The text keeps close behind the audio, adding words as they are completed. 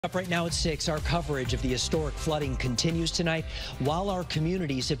Up right now at 6, our coverage of the historic flooding continues tonight. While our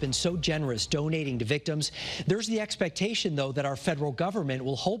communities have been so generous donating to victims, there's the expectation, though, that our federal government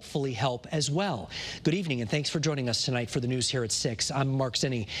will hopefully help as well. Good evening, and thanks for joining us tonight for the news here at 6. I'm Mark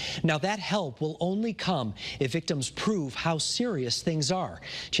Zinni. Now, that help will only come if victims prove how serious things are.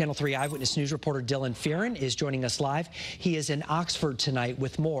 Channel 3 Eyewitness News reporter Dylan Fearon is joining us live. He is in Oxford tonight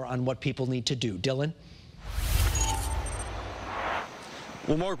with more on what people need to do. Dylan?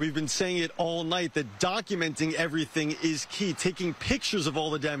 Well, Mark, we've been saying it all night that documenting everything is key, taking pictures of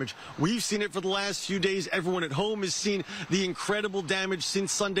all the damage. We've seen it for the last few days. Everyone at home has seen the incredible damage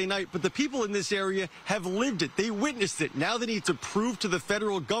since Sunday night. But the people in this area have lived it. They witnessed it. Now they need to prove to the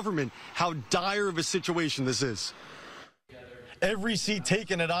federal government how dire of a situation this is. Every seat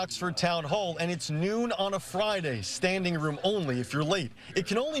taken at Oxford Town Hall, and it's noon on a Friday. Standing room only if you're late. It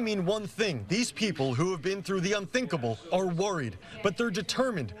can only mean one thing. These people who have been through the unthinkable are worried, but they're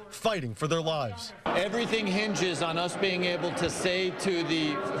determined, fighting for their lives. Everything hinges on us being able to say to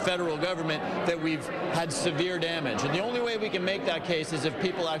the federal government that we've had severe damage. And the only way we can make that case is if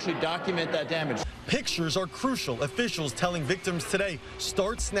people actually document that damage. Pictures are crucial. Officials telling victims today,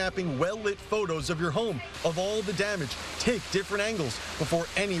 start snapping well-lit photos of your home, of all the damage. Take different angles before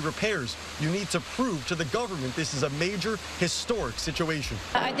any repairs. You need to prove to the government this is a major historic situation.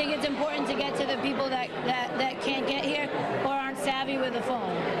 I think it's important to get to the people that can't get here or aren't savvy with the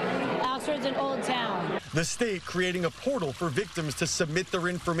phone. Oxford's an old town. The state creating a portal for victims to submit their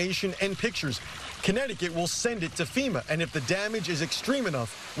information and pictures. Connecticut will send it to FEMA, and if the damage is extreme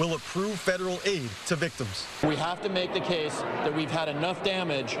enough, will approve federal aid to victims. We have to make the case that we've had enough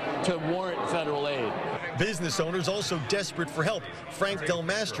damage to warrant federal aid. Business owners also desperate for help. Frank Del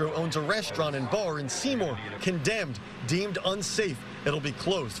Mastro owns a restaurant and bar in Seymour, condemned, deemed unsafe. It'll be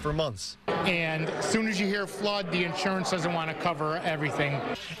closed for months. And as soon as you hear flood, the insurance doesn't want to cover everything.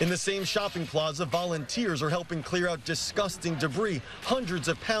 In the same shopping plaza, volunteers are helping clear out disgusting debris. Hundreds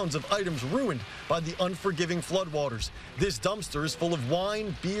of pounds of items ruined by the unforgiving floodwaters. This dumpster is full of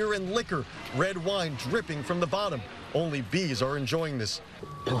wine, beer, and liquor. Red wine dripping from the bottom. Only bees are enjoying this.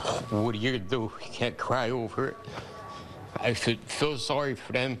 What are you going to do? You can't cry over it. I should feel sorry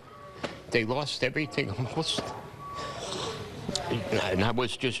for them. They lost everything almost. And I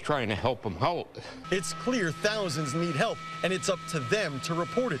was just trying to help them out. It's clear thousands need help, and it's up to them to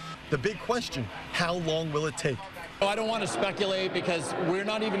report it. The big question, how long will it take? I don't want to speculate because we're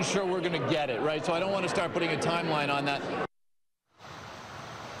not even sure we're going to get it, right? So I don't want to start putting a timeline on that.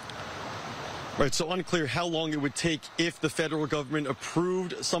 Right, so unclear how long it would take if the federal government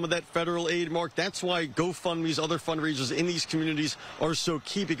approved some of that federal aid, Mark. That's why GoFundMe's, other fundraisers in these communities are so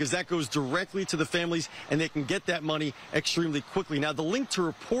key, because that goes directly to the families and they can get that money extremely quickly. Now, the link to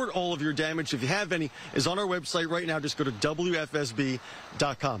report all of your damage, if you have any, is on our website right now. Just go to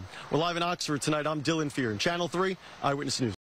WFSB.com. We're live in Oxford tonight. I'm Dylan Fearon, Channel 3 Eyewitness News.